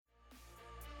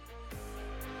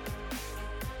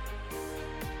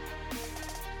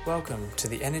Welcome to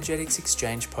the Energetics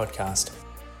Exchange podcast,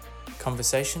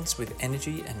 conversations with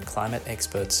energy and climate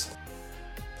experts.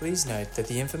 Please note that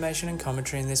the information and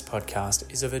commentary in this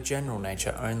podcast is of a general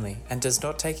nature only and does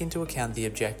not take into account the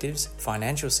objectives,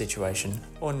 financial situation,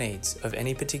 or needs of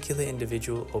any particular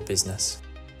individual or business.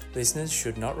 Listeners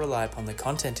should not rely upon the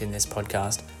content in this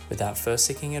podcast without first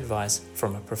seeking advice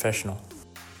from a professional.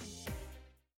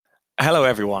 Hello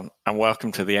everyone, and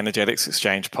welcome to the Energetics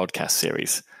Exchange podcast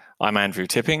series. I'm Andrew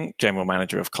Tipping, General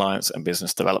Manager of Clients and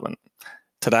Business Development.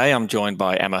 Today I'm joined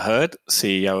by Emma Hurd,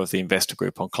 CEO of the Investor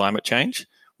Group on Climate Change,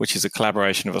 which is a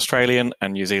collaboration of Australian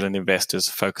and New Zealand investors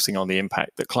focusing on the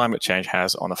impact that climate change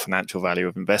has on the financial value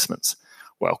of investments.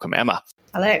 Welcome, Emma.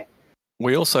 Hello.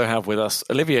 We also have with us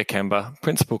Olivia Kember,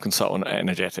 Principal Consultant at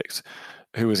Energetics,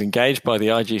 who was engaged by the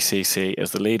IGCC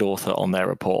as the lead author on their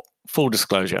report, Full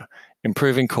Disclosure,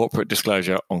 Improving Corporate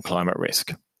Disclosure on Climate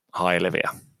Risk. Hi, Olivia.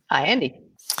 Hi, Andy.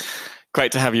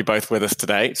 Great to have you both with us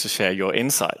today to share your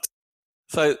insight.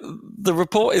 So the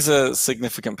report is a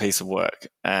significant piece of work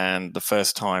and the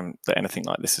first time that anything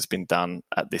like this has been done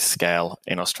at this scale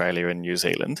in Australia and New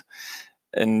Zealand.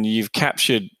 And you've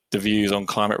captured the views on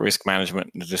climate risk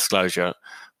management and disclosure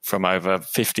from over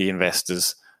 50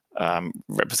 investors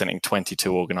representing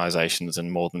 22 organisations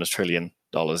and more than $1 trillion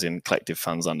in collective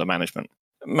funds under management.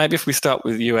 Maybe if we start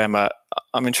with you, Emma,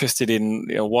 I'm interested in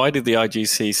why did the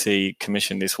IGCC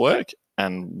commission this work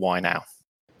and why now?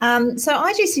 So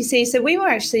IGCC, we were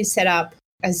actually set up,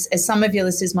 as some of your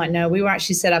listeners might know, we were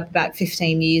actually set up about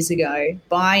 15 years ago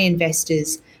by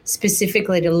investors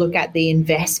specifically to look at the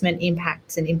investment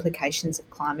impacts and implications of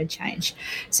climate change.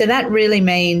 So that really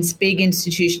means big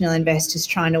institutional investors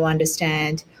trying to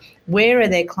understand where are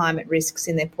their climate risks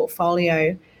in their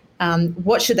portfolio,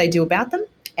 what should they do about them,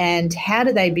 and how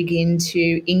do they begin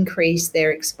to increase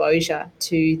their exposure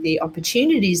to the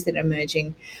opportunities that are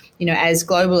emerging, as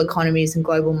global economies and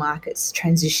global markets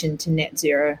transition to net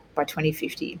zero by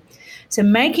 2050. So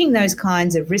making those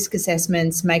kinds of risk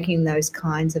assessments, making those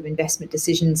kinds of investment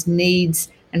decisions needs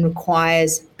and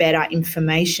requires better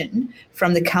information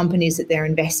from the companies that they're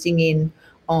investing in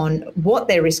on what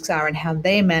their risks are and how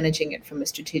they're managing it from a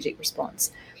strategic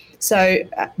response. So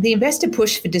the investor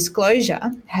push for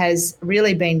disclosure has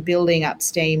really been building up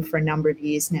steam for a number of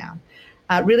years now,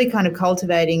 really kind of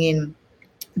cultivating in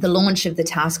the launch of the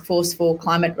Task Force for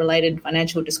Climate-Related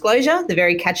Financial Disclosure, the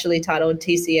very catchily titled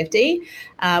TCFD,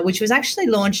 which was actually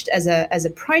launched as a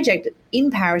project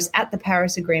in Paris at the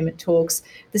Paris Agreement talks,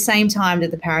 the same time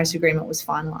that the Paris Agreement was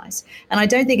finalised. And I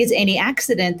don't think it's any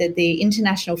accident that the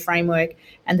international framework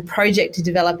and the project to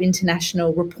develop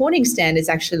international reporting standards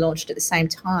actually launched at the same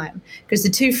time, because the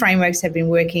two frameworks have been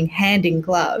working hand in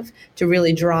glove to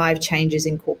really drive changes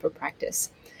in corporate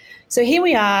practice. So here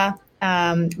we are,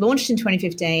 launched in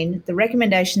 2015. The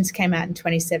recommendations came out in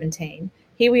 2017.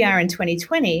 Here we are in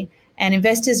 2020, and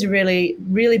investors are really,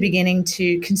 really beginning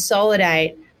to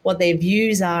consolidate what their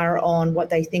views are on what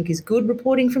they think is good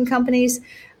reporting from companies,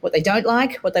 what they don't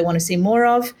like, what they want to see more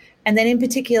of, and then in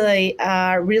particular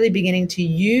are really beginning to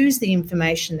use the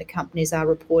information that companies are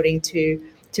reporting to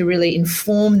really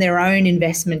inform their own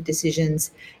investment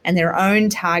decisions and their own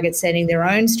target setting, their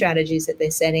own strategies that they're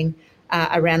setting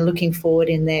around looking forward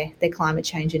in their climate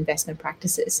change investment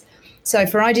practices. So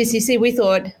for IGCC, we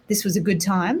thought this was a good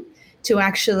time to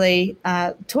actually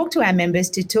talk to our members,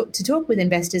 to talk with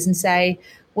investors and say,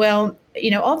 well,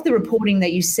 of the reporting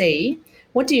that you see,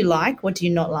 what do you like? What do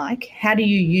you not like? How do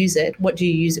you use it? What do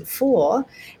you use it for?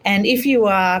 And if you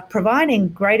are providing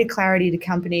greater clarity to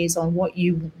companies on what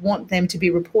you want them to be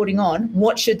reporting on,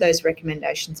 what should those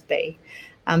recommendations be?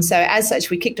 So as such,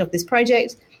 we kicked off this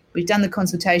project. We've done the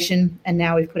consultation and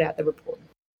now we've put out the report.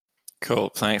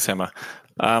 Cool. Thanks, Emma.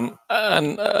 And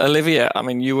Olivia,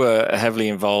 you were heavily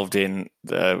involved in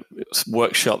the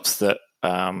workshops that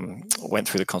went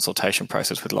through the consultation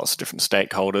process with lots of different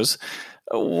stakeholders.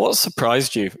 What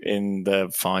surprised you in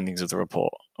the findings of the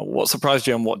report? What surprised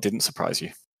you and what didn't surprise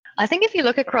you? I think if you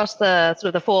look across the sort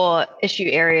of the 4 issue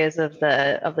areas of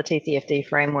the TCFD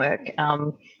framework, I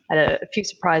had a few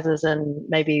surprises and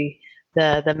maybe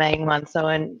the main one. So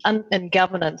in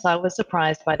governance, I was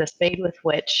surprised by the speed with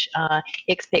which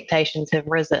expectations have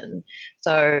risen.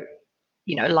 So,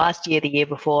 last year, the year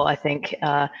before, I think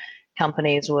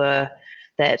companies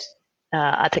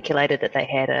articulated that they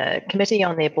had a committee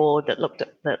on their board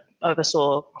that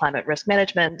oversaw climate risk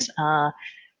management.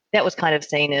 That was kind of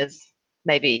seen as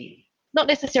maybe not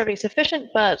necessarily sufficient,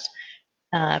 but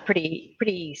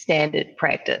pretty standard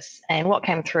practice. And what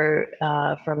came through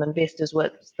from investors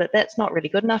was that that's not really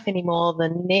good enough anymore. The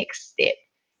next step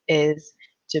is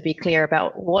to be clear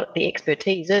about what the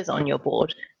expertise is on your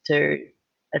board to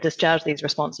discharge these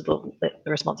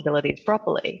responsibilities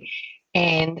properly?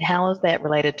 And how is that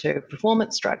related to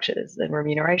performance structures and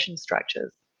remuneration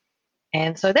structures?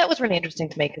 And so that was really interesting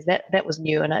to me because that was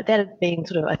new, and that had been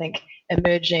sort of, I think,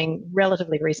 emerging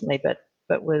relatively recently,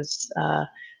 but was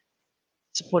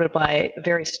supported by a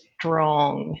very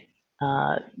strong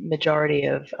majority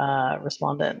of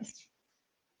respondents.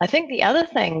 I think the other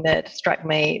thing that struck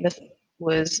me, this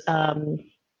was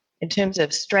in terms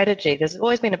of strategy, there's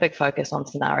always been a big focus on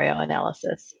scenario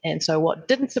analysis. And so what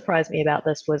didn't surprise me about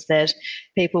this was that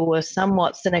people were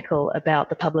somewhat cynical about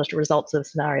the published results of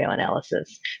scenario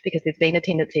analysis, because there's been a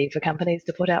tendency for companies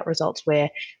to put out results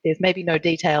where there's maybe no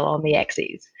detail on the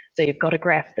axes. So you've got a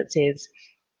graph that says,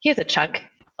 here's a chunk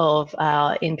of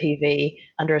our NPV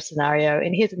under a scenario,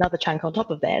 and here's another chunk on top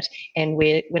of that, and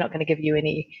we're not going to give you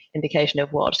any indication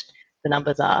of what the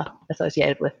numbers are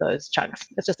associated with those chunks.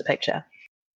 It's just a picture.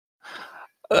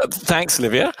 Thanks,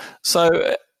 Olivia.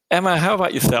 So, Emma, how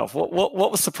about yourself? What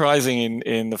was surprising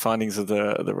in the findings of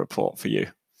the report for you?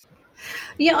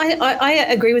 Yeah, I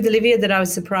agree with Olivia that I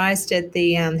was surprised at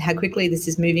the how quickly this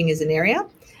is moving as an area.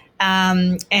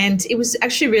 And it was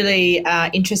actually really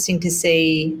interesting to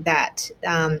see that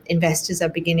investors are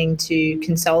beginning to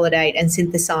consolidate and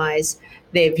synthesize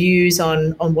their views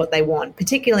on what they want,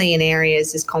 particularly in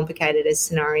areas as complicated as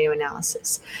scenario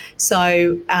analysis.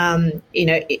 So,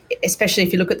 especially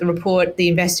if you look at the report, the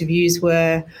investor views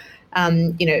were,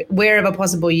 wherever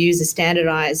possible, use a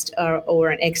standardized or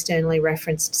an externally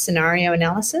referenced scenario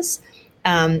analysis.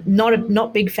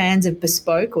 Not big fans of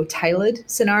bespoke or tailored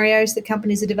scenarios that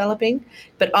companies are developing,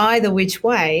 but either which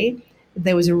way,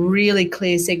 there was a really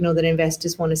clear signal that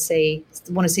investors want to see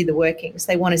the workings.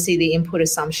 They want to see the input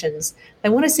assumptions. They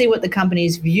want to see what the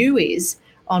company's view is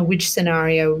on which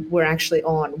scenario we're actually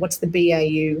on. What's the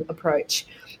BAU approach?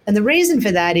 And the reason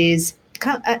for that is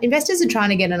investors are trying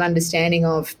to get an understanding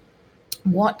of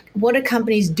what are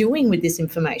companies doing with this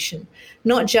information?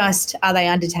 Not just are they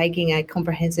undertaking a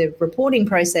comprehensive reporting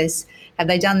process? Have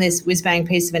they done this whiz-bang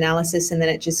piece of analysis and then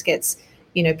it just gets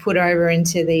put over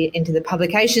into the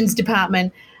publications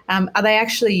department? Are they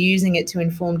actually using it to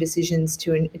inform decisions,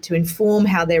 to inform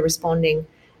how they're responding,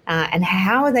 and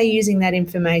how are they using that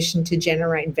information to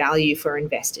generate value for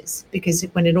investors? Because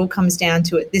when it all comes down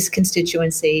to it, this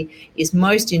constituency is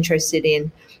most interested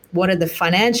in what are the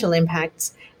financial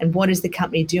impacts and what is the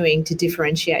company doing to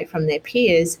differentiate from their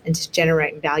peers and to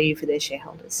generate value for their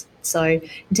shareholders. So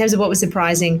in terms of what was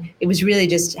surprising, it was really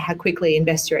just how quickly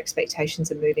investor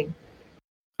expectations are moving.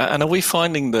 And are we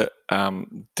finding that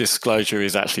disclosure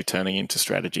is actually turning into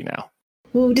strategy now?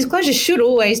 Well, disclosure should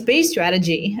always be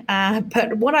strategy.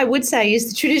 But what I would say is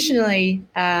that traditionally,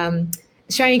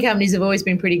 Australian companies have always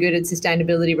been pretty good at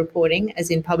sustainability reporting, as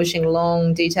in publishing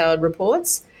long, detailed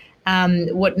reports.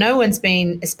 What no one's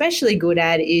been especially good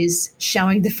at is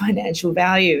showing the financial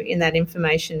value in that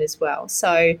information as well.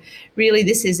 So really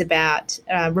this is about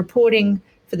reporting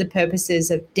for the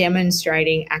purposes of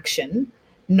demonstrating action,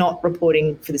 not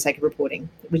reporting for the sake of reporting,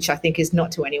 which I think is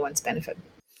not to anyone's benefit.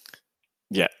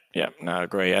 Yeah, no, I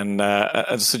agree. And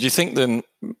so do you think the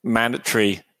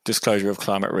mandatory disclosure of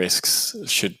climate risks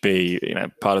should be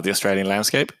part of the Australian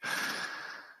landscape?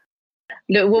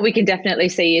 No, what we can definitely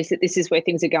see is that this is where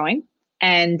things are going.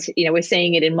 And, we're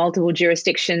seeing it in multiple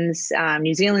jurisdictions.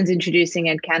 New Zealand's introducing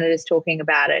it, Canada's talking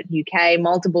about it, UK,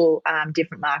 multiple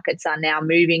different markets are now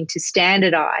moving to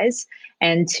standardise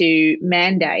and to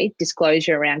mandate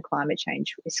disclosure around climate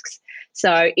change risks.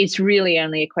 So it's really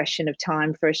only a question of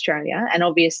time for Australia. And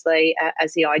obviously,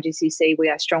 as the IGCC, we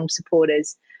are strong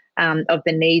supporters of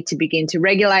the need to begin to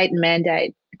regulate and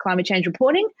mandate climate change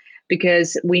reporting,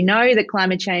 because we know that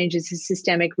climate change is a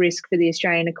systemic risk for the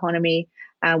Australian economy.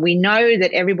 We know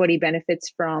that everybody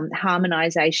benefits from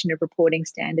harmonisation of reporting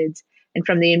standards. And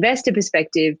from the investor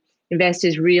perspective,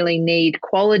 investors really need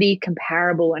quality,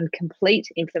 comparable and complete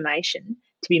information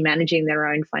to be managing their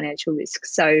own financial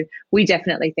risks. So we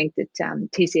definitely think that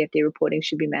TCFD reporting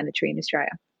should be mandatory in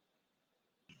Australia.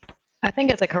 I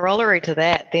think as a corollary to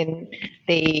that, then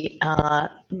the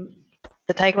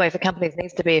takeaway for companies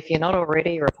needs to be, if you're not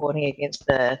already reporting against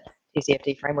the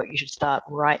TCFD framework, you should start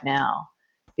right now,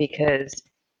 because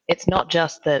it's not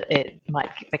just that it might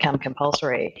become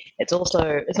compulsory. It's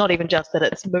not even just that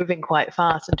it's moving quite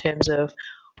fast in terms of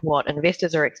what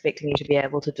investors are expecting you to be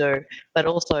able to do, but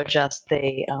also just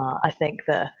the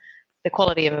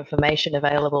quality of information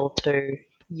available to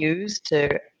use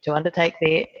to undertake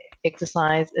the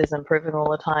exercise is improving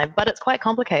all the time. But it's quite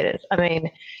complicated. I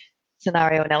mean,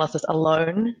 scenario analysis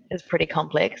alone is pretty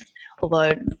complex,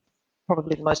 although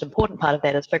probably the most important part of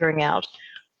that is figuring out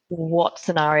what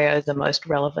scenarios are most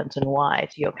relevant and why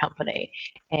to your company.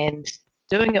 And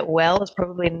doing it well is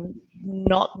probably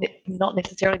not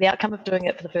necessarily the outcome of doing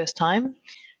it for the first time.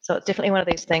 So it's definitely one of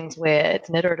these things where it's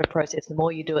an iterative process. The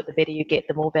more you do it, the better you get,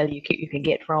 the more value you can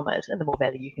get from it, and the more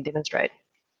value you can demonstrate.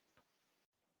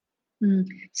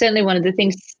 Certainly one of the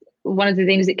things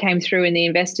that came through in the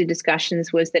investor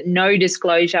discussions was that no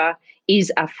disclosure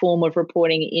is a form of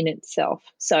reporting in itself.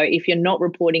 So if you're not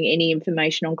reporting any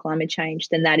information on climate change,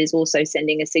 then that is also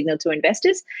sending a signal to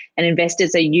investors, and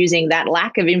investors are using that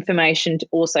lack of information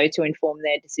to inform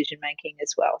their decision making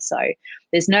as well. So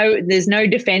there's no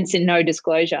defense in no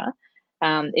disclosure.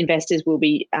 Investors will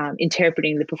be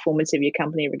interpreting the performance of your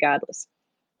company regardless.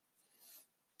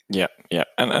 Yeah.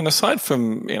 And aside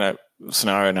from,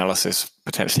 scenario analysis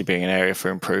potentially being an area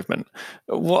for improvement,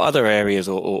 what other areas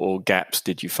or gaps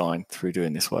did you find through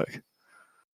doing this work?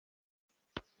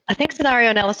 I think scenario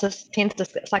analysis tends to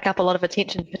suck up a lot of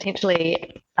attention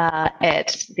potentially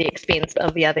at the expense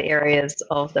of the other areas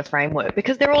of the framework,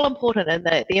 because they're all important, and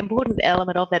the important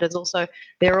element of that is also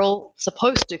they're all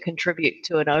supposed to contribute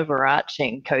to an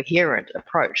overarching coherent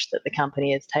approach that the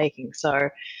company is taking. So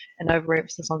an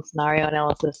overemphasis on scenario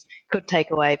analysis could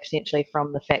take away potentially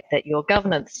from the fact that your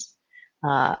governance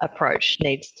approach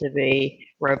needs to be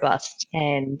robust,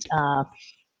 and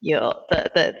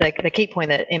the key point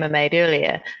that Emma made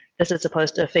earlier, this is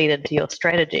supposed to feed into your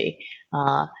strategy.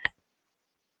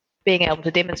 Being able to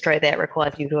demonstrate that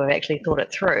requires you to have actually thought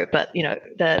it through. But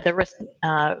the risk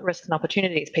and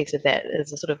opportunities piece of that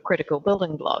is a sort of critical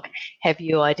building block. Have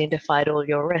you identified all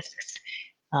your risks?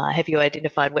 Have you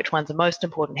identified which ones are most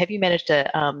important? Have you managed to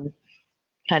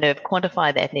kind of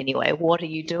quantify that in any way? What are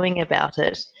you doing about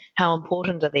it? How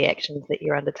important are the actions that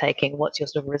you're undertaking? What's your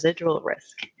sort of residual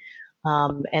risk?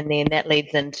 And then that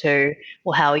leads into,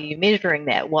 well, how are you measuring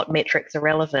that? What metrics are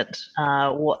relevant?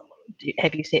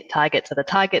 Have you set targets? Are the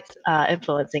targets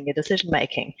influencing your decision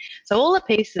making? So all the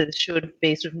pieces should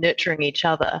be sort of nurturing each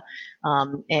other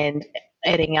and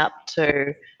adding up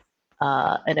to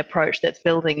an approach that's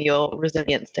building your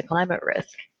resilience to climate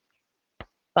risk.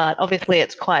 But obviously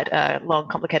it's quite a long,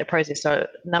 complicated process. So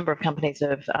a number of companies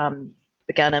have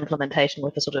begun implementation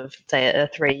with a sort of, say, a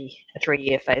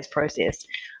three-year phase process.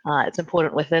 It's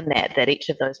important within that each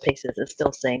of those pieces is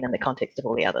still seen in the context of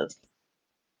all the others.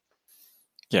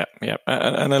 Yeah.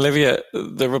 And Olivia,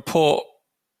 the report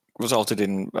resulted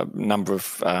in a number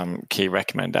of key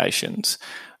recommendations.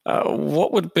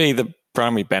 What would be the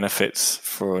primary benefits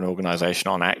for an organisation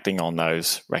on acting on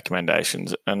those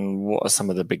recommendations, and what are some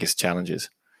of the biggest challenges?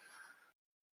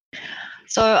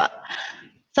 So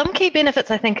some key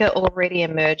benefits I think are already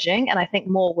emerging, and I think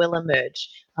more will emerge.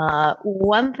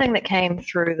 One thing that came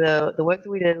through the work that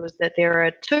we did was that there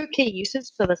are two key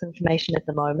uses for this information at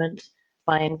the moment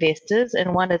by investors,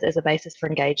 and one is as a basis for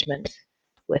engagement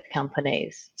with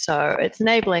companies. So it's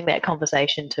enabling that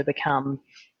conversation to become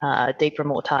deeper,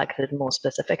 more targeted, more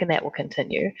specific, and that will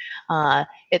continue.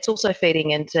 It's also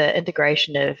feeding into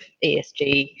integration of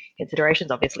ESG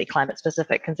considerations, obviously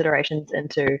climate-specific considerations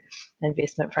into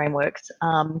investment frameworks.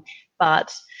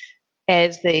 But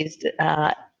as these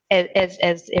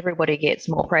as everybody gets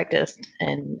more practice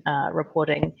in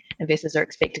reporting, investors are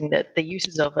expecting that the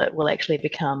uses of it will actually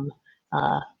become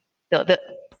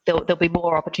there'll be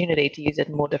more opportunity to use it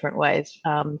in more different ways.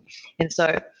 And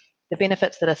so the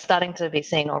benefits that are starting to be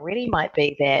seen already might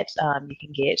be that you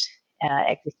can get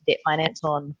access to debt finance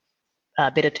on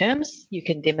better terms. You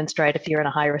can demonstrate if you're in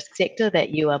a high risk sector that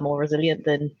you are more resilient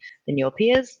than your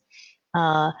peers.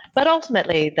 But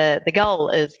ultimately the goal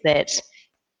is that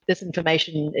this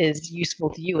information is useful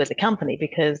to you as a company,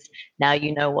 because now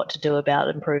you know what to do about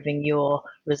improving your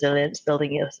resilience,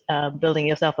 building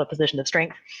yourself a position of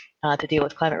strength to deal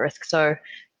with climate risk. So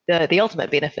the ultimate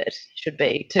benefit should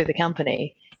be to the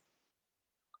company.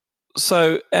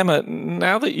 So Emma,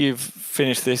 now that you've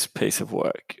finished this piece of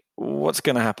work, what's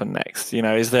going to happen next?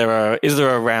 Is there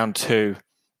a round two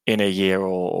in a year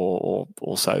or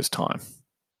so's time?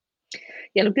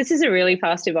 Yeah, look, this is a really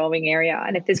fast evolving area.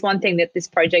 And if there's one thing that this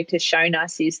project has shown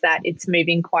us is that it's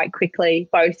moving quite quickly,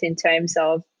 both in terms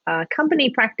of company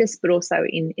practice, but also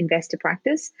in investor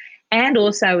practice, and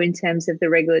also in terms of the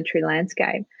regulatory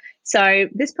landscape. So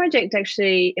this project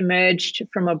actually emerged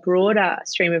from a broader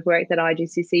stream of work that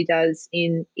IGCC does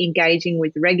in engaging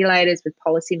with regulators, with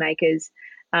policymakers,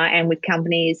 and with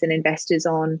companies and investors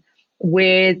on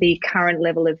where the current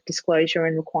level of disclosure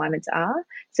and requirements are.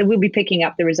 So we'll be picking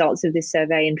up the results of this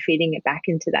survey and feeding it back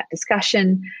into that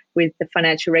discussion with the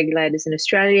financial regulators in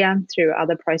Australia through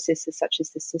other processes such as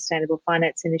the Sustainable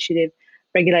Finance Initiative,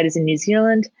 regulators in New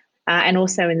Zealand, and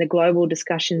also in the global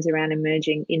discussions around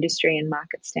emerging industry and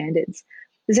market standards.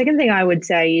 The second thing I would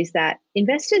say is that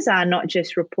investors are not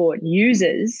just report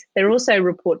users, they're also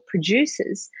report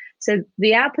producers. So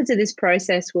the outputs of this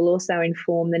process will also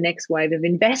inform the next wave of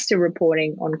investor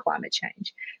reporting on climate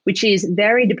change, which is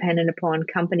very dependent upon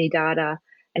company data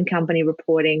and company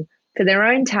reporting for their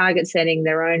own target setting,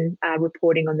 their own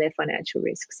reporting on their financial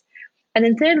risks. And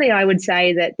then thirdly, I would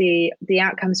say that the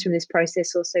outcomes from this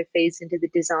process also feeds into the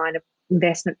design of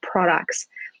investment products.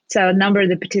 So a number of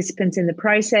the participants in the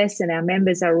process and our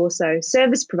members are also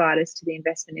service providers to the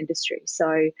investment industry.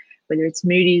 So whether it's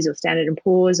Moody's or Standard &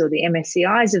 Poor's or the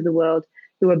MSCIs of the world,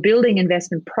 who are building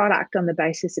investment product on the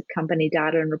basis of company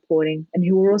data and reporting, and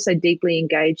who are also deeply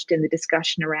engaged in the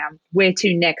discussion around where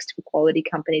to next for quality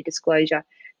company disclosure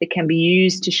that can be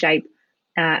used to shape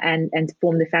and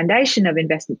form the foundation of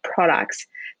investment products.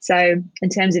 So in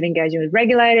terms of engaging with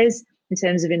regulators, in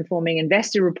terms of informing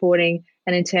investor reporting,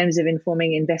 and in terms of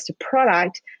informing investor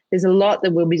product, there's a lot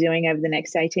that we'll be doing over the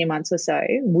next 18 months or so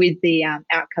with the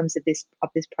outcomes of this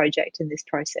project and this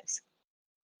process.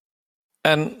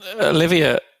 And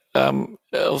Olivia,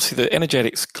 obviously the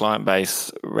Energetics client base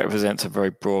represents a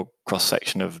very broad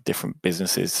cross-section of different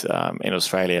businesses in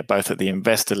Australia, both at the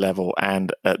investor level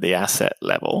and at the asset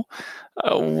level.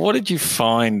 What did you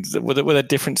find? Were there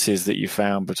differences that you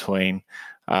found between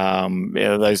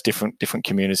those different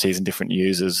communities and different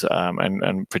users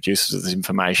and producers of this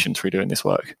information through doing this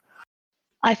work?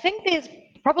 I think there's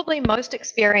probably most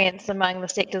experience among the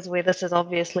sectors where this has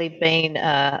obviously been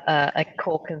a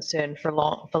core concern for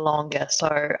longer.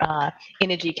 So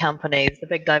energy companies, the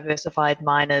big diversified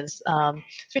miners,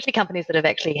 especially companies that have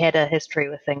actually had a history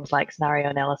with things like scenario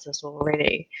analysis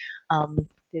already.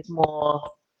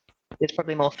 There's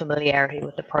probably more familiarity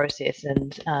with the process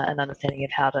and an understanding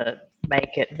of how to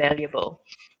make it valuable.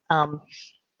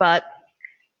 But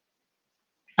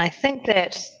I think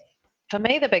that for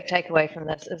me, the big takeaway from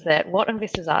this is that what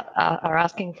investors are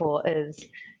asking for is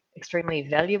extremely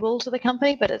valuable to the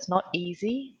company, but it's not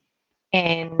easy.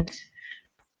 And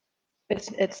it's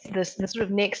this sort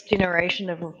of next generation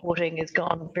of reporting has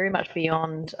gone very much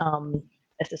beyond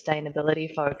a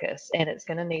sustainability focus, and it's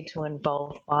going to need to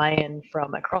involve buy-in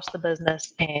from across the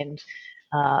business and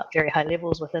very high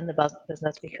levels within the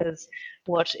business, because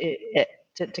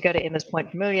to go to Emma's point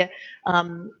from earlier,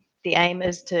 the aim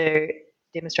is to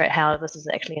demonstrate how this is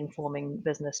actually informing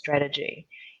business strategy.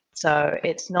 So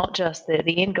it's not just the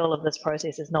end goal of this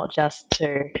process is not just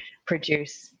to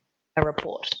produce a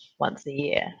report once a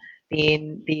year. The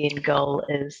end goal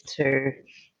is to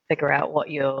figure out what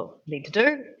you need to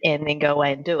do and then go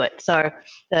away and do it. So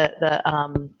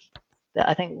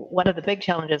I think one of the big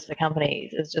challenges for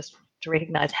companies is just to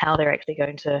recognize how they're actually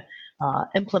going to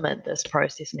implement this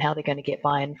process and how they're going to get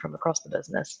buy-in from across the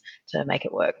business to make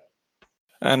it work.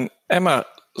 And Emma,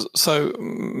 so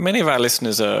many of our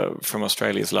listeners are from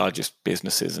Australia's largest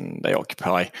businesses, and they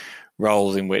occupy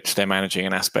roles in which they're managing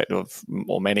an aspect of,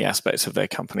 or many aspects of their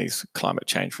company's climate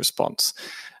change response.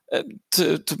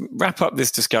 To wrap up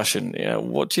this discussion,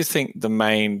 what do you think the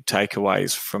main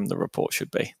takeaways from the report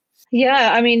should be?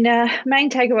 Yeah, I mean, main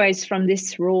takeaways from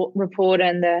this report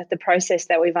and the process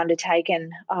that we've undertaken,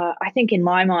 I think in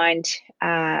my mind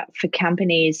for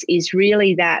companies is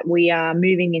really that we are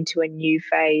moving into a new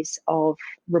phase of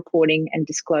reporting and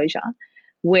disclosure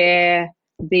where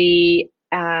the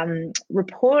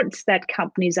reports that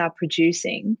companies are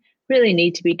producing really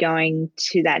need to be going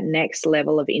to that next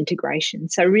level of integration.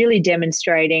 So really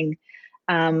demonstrating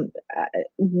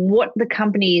what the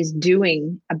company is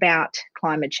doing about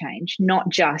climate change, not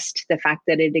just the fact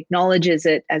that it acknowledges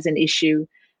it as an issue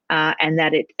and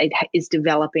that it is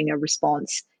developing a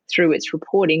response through its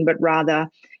reporting, but rather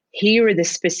here are the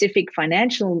specific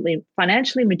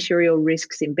financially material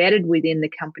risks embedded within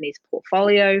the company's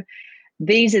portfolio.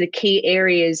 These are the key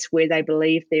areas where they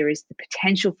believe there is the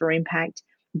potential for impact.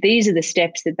 These are the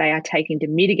steps that they are taking to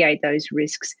mitigate those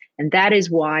risks, and that is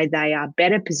why they are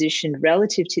better positioned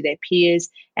relative to their peers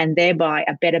and thereby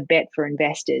a better bet for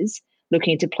investors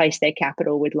looking to place their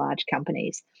capital with large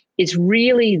companies. It's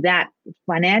really that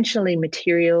financially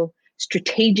material,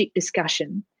 strategic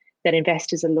discussion that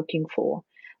investors are looking for.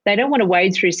 They don't want to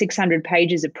wade through 600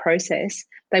 pages of process.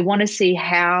 They want to see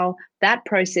how that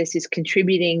process is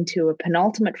contributing to a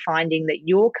penultimate finding that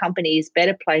your company is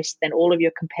better placed than all of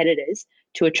your competitors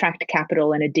to attract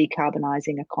capital in a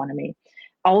decarbonising economy.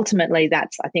 Ultimately,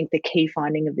 that's, I think, the key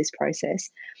finding of this process.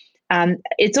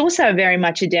 It's also very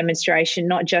much a demonstration,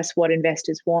 not just what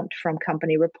investors want from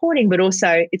company reporting, but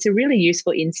also it's a really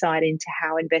useful insight into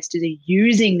how investors are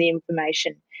using the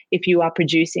information if you are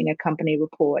producing a company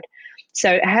report.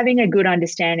 So having a good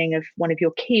understanding of one of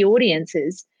your key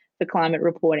audiences for climate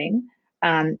reporting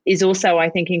is also, I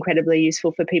think, incredibly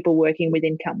useful for people working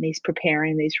within companies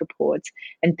preparing these reports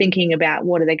and thinking about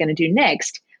what are they going to do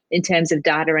next in terms of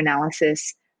data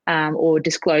analysis or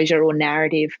disclosure or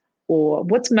narrative, or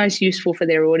what's most useful for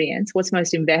their audience, what's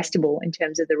most investable in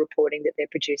terms of the reporting that they're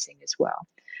producing as well.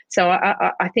 So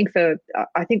I think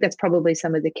that's probably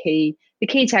some of the key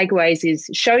takeaways is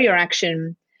show your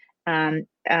action,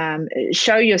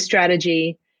 show your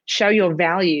strategy, show your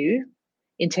value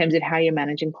in terms of how you're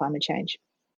managing climate change.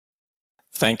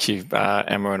 Thank you,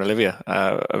 Emma and Olivia.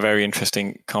 A very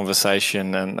interesting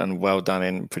conversation and well done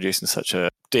in producing such a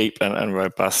deep and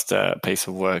robust piece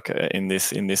of work in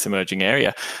this emerging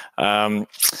area. And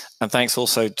thanks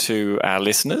also to our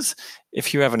listeners.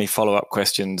 If you have any follow-up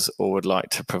questions or would like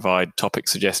to provide topic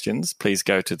suggestions, please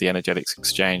go to the Energetics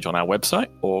Exchange on our website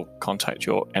or contact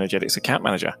your Energetics account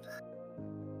manager.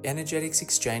 Energetics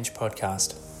Exchange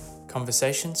Podcast.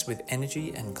 Conversations with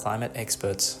energy and climate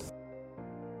experts.